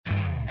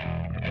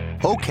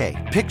Okay,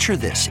 picture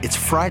this. It's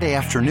Friday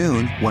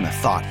afternoon when a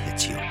thought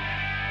hits you.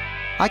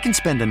 I can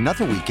spend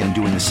another weekend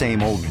doing the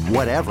same old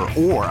whatever,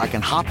 or I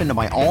can hop into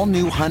my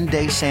all-new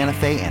Hyundai Santa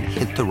Fe and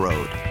hit the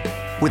road.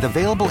 With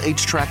available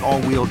H-Track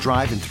all-wheel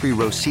drive and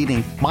 3-row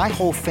seating, my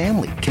whole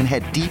family can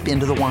head deep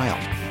into the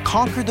wild.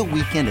 Conquer the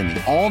weekend in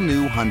the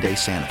all-new Hyundai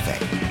Santa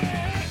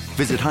Fe.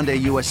 Visit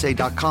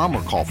HyundaiUSA.com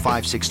or call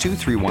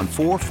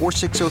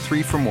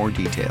 562-314-4603 for more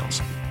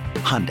details.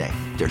 Hyundai,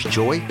 there's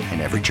joy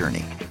in every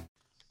journey.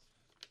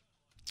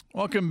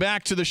 Welcome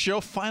back to the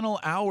show. Final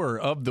hour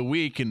of the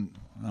week, and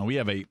we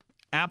have a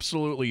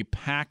absolutely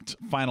packed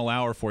final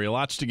hour for you.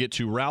 Lots to get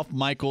to. Ralph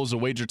Michaels of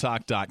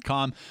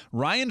WagerTalk.com.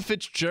 Ryan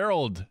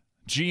Fitzgerald,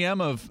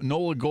 GM of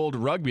NOLA Gold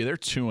Rugby. They're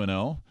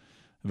 2-0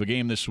 of a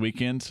game this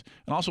weekend.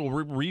 And also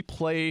we'll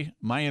replay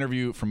my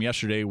interview from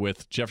yesterday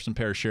with Jefferson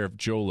Parish Sheriff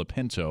Joe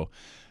Lapinto.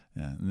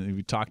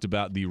 We talked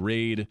about the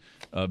raid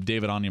of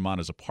David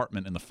Onyemata's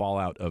apartment and the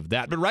fallout of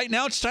that. But right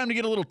now it's time to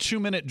get a little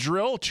 2-minute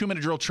drill,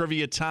 2-minute drill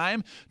trivia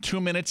time. 2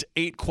 minutes,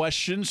 8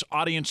 questions.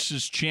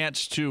 Audience's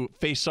chance to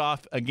face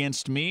off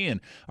against me.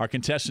 And our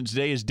contestant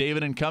today is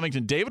David in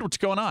Covington. David, what's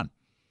going on?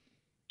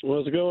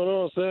 What's going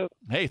on, Seth?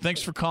 Hey,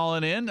 thanks for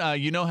calling in.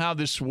 You know how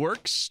this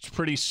works. It's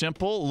pretty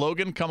simple.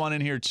 Logan, come on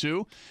in here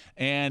too.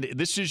 And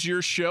this is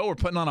your show. We're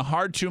putting on a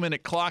hard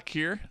 2-minute clock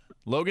here.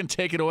 Logan,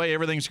 take it away.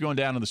 Everything's going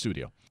down in the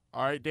studio.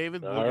 All right,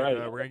 David, All right.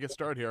 We're going to get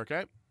started here,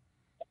 okay?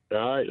 All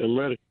right, I'm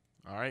ready.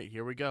 All right,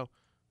 here we go.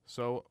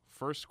 So,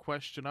 first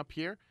question up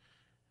here.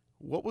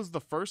 What was the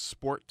first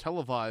sport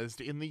televised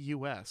in the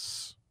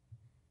U.S.?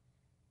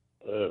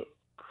 Oh,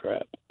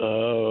 crap.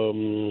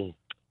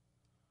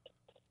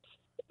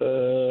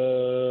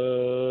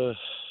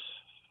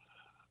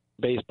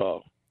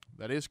 Baseball.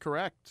 That is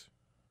correct.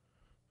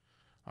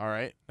 All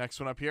right, next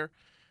one up here.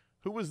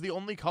 Who was the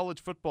only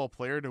college football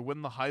player to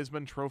win the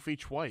Heisman Trophy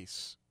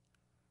twice?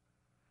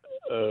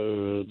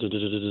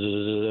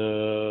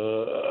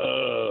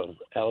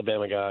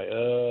 Alabama guy.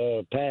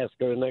 Pass.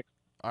 Go to the next.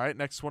 All right,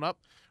 next one up.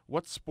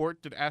 What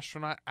sport did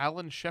astronaut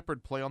Alan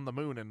Shepard play on the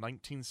moon in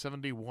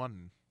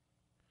 1971?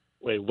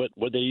 Wait,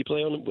 what did he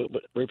play on?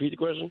 Repeat the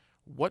question.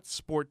 What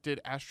sport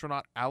did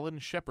astronaut Alan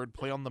Shepard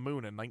play on the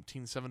moon in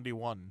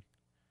 1971?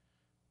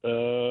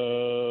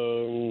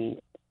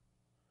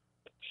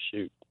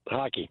 Shoot.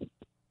 Hockey.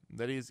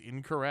 That is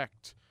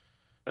incorrect.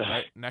 All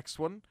right, next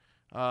one.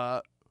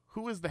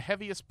 Who is the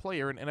heaviest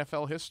player in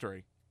NFL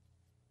history?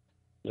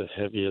 The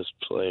heaviest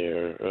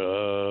player.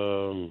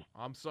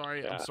 I'm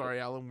sorry,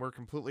 Alan. We're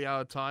completely out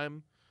of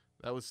time.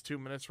 That was 2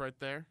 minutes right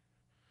there.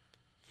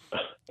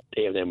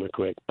 Damn, that went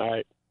quick. All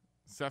right.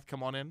 Seth,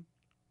 come on in.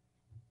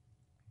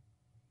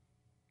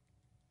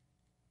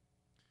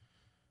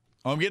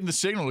 Oh, I'm getting the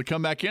signal to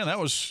come back in. That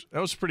was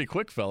pretty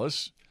quick,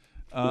 fellas.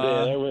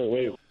 Yeah, that went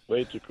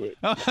way too quick.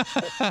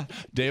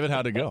 David,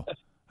 how'd it go?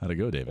 How'd it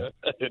go, David?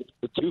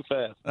 Too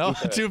fast.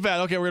 Too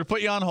fast. Okay, we're going to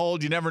put you on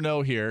hold. You never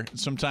know here.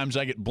 Sometimes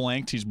I get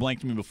blanked. He's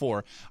blanked me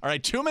before. All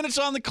right, 2 minutes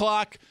on the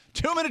clock.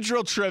 2-minute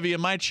drill trivia.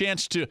 My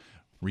chance to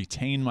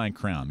retain my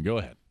crown. Go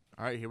ahead.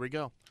 All right, here we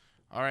go.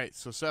 All right,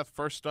 so Seth,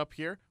 first up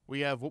here, we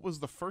have what was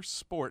the first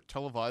sport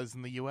televised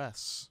in the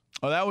U.S.?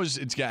 Oh,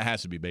 it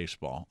has to be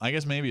baseball. I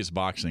guess maybe it's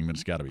boxing, but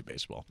it's got to be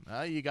baseball.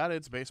 You got it.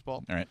 It's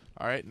baseball.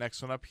 All right,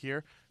 next one up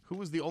here. Who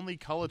was the only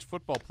college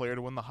football player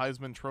to win the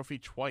Heisman Trophy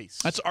twice?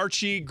 That's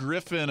Archie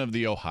Griffin of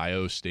the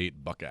Ohio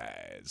State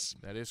Buckeyes.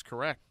 That is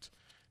correct.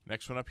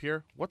 Next one up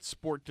here. What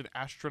sport did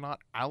astronaut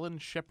Alan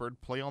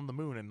Shepard play on the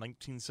moon in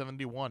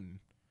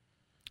 1971?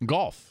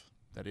 Golf.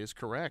 That is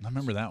correct. I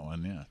remember that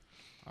one, yeah.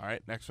 All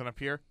right, next one up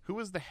here. Who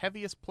is the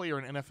heaviest player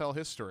in NFL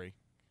history?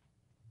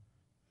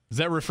 Is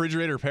that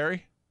Refrigerator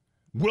Perry?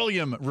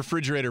 William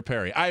Refrigerator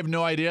Perry. I have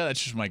no idea.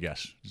 That's just my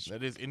guess.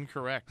 That is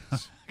incorrect.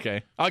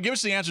 Okay. Give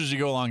us the answers as you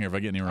go along here if I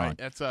get any wrong.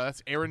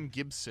 That's Aaron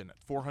Gibson at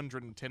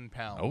 410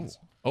 pounds.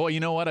 Oh, you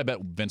know what? I bet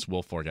Vince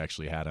Wilfork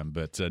actually had him,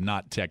 but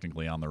not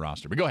technically on the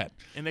roster. But go ahead.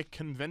 In a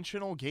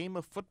conventional game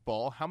of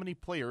football, how many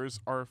players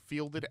are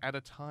fielded at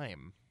a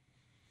time?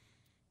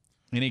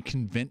 In a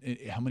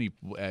how many?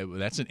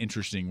 That's an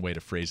interesting way to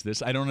phrase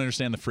this. I don't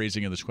understand the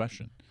phrasing of this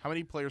question. How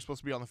many players are supposed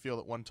to be on the field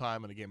at one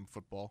time in a game of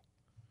football?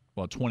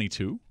 Well,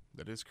 22.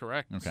 That is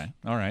correct. Okay.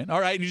 All right.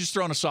 You're just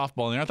throwing a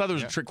softball in there. I thought there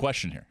was a trick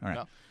question here. All right.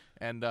 No.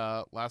 And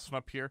last one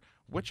up here.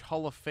 Which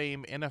Hall of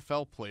Fame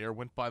NFL player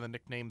went by the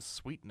nickname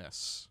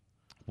Sweetness?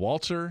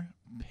 Walter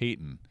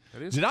Payton.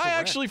 That is Did correct. I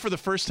actually, for the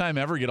first time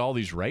ever, get all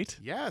these right?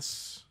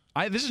 Yes.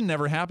 This has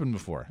never happened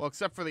before. Well,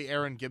 except for the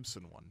Aaron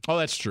Gibson one. Oh,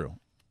 that's true.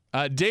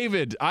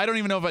 David, I don't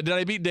even know did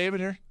I beat David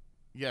here?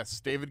 Yes,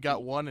 David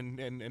got one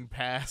and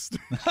passed.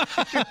 And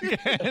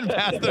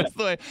passed the rest of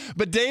the way.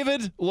 But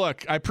David,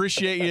 look, I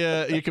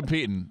appreciate you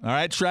competing. All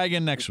right, try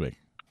again next week.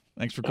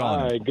 Thanks for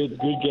calling. All right, good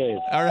game.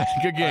 All right,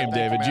 good game,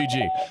 David. Thanks,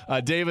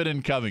 GG. David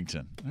in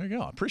Covington. There you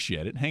go. I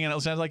appreciate it. Hanging out.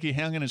 It sounds like he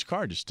hung in his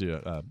car just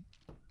to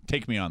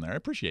take me on there. I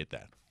appreciate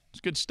that. It's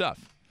good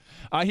stuff.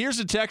 Here's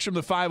a text from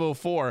the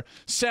 504.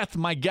 Seth,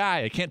 my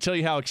guy, I can't tell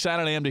you how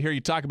excited I am to hear you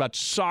talk about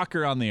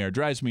soccer on the air. It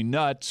drives me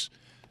nuts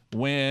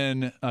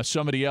when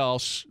somebody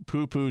else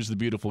poo-poos the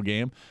beautiful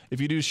game.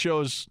 If you do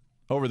shows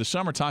over the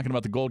summer talking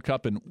about the Gold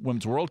Cup and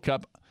Women's World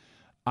Cup,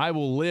 I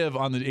will live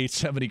on the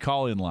 870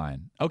 call-in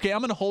line. Okay, I'm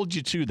going to hold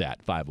you to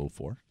that,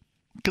 504,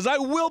 because I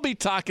will be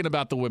talking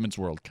about the Women's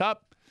World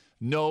Cup.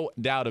 No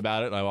doubt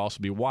about it. I'll also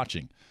be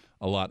watching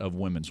a lot of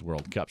Women's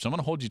World Cup. So I'm going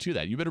to hold you to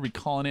that. You better be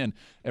calling in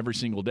every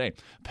single day.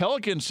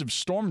 Pelicans have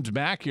stormed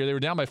back here. They were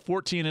down by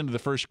 14 into the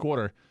first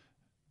quarter.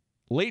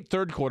 Late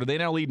third quarter, they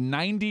now lead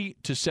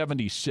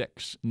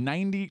 90-76.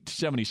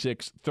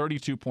 90-76,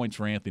 32 points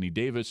for Anthony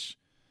Davis.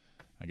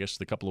 I guess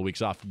the couple of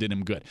weeks off did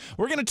him good.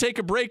 We're going to take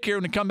a break here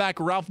and to come back,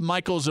 Ralph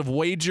Michaels of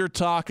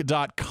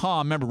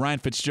WagerTalk.com. Remember, Ryan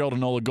Fitzgerald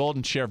and Nola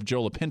Golden, Sheriff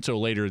Joe LaPinto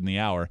later in the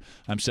hour.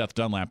 I'm Seth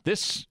Dunlap.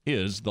 This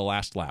is The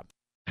Last Lap.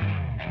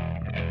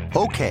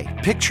 Okay,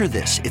 picture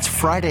this. It's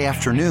Friday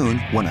afternoon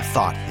when a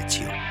thought hits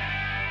you.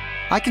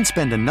 I can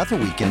spend another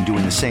weekend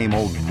doing the same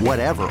old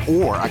whatever,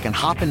 or I can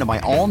hop into my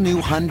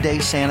all-new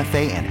Hyundai Santa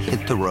Fe and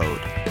hit the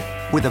road.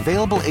 With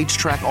available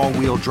H-Track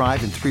all-wheel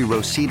drive and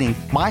 3-row seating,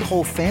 my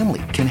whole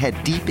family can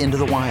head deep into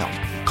the wild.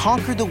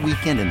 Conquer the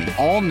weekend in the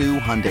all-new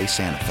Hyundai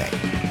Santa Fe.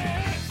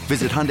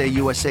 Visit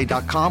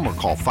HyundaiUSA.com or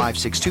call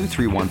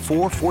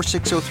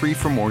 562-314-4603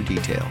 for more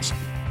details.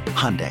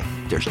 Hyundai,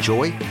 there's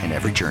joy in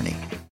every journey.